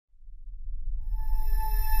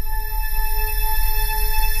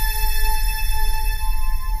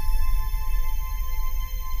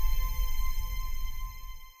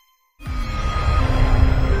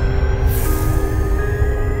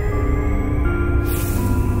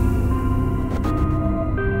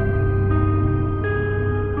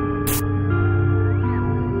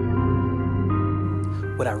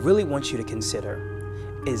want you to consider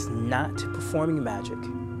is not performing magic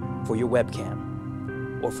for your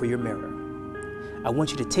webcam or for your mirror. I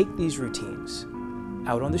want you to take these routines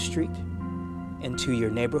out on the street, into your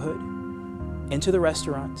neighborhood, into the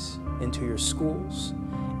restaurants, into your schools,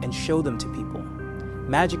 and show them to people.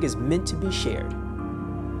 Magic is meant to be shared,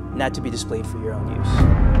 not to be displayed for your own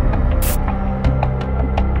use.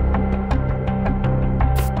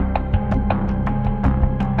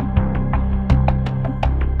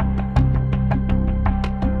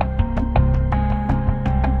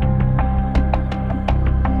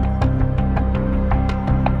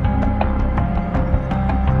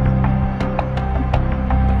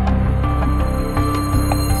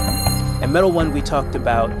 In Metal 1, we talked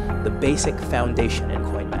about the basic foundation in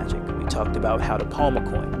coin magic. We talked about how to palm a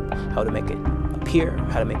coin, how to make it appear,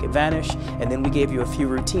 how to make it vanish, and then we gave you a few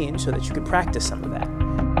routines so that you could practice some of that.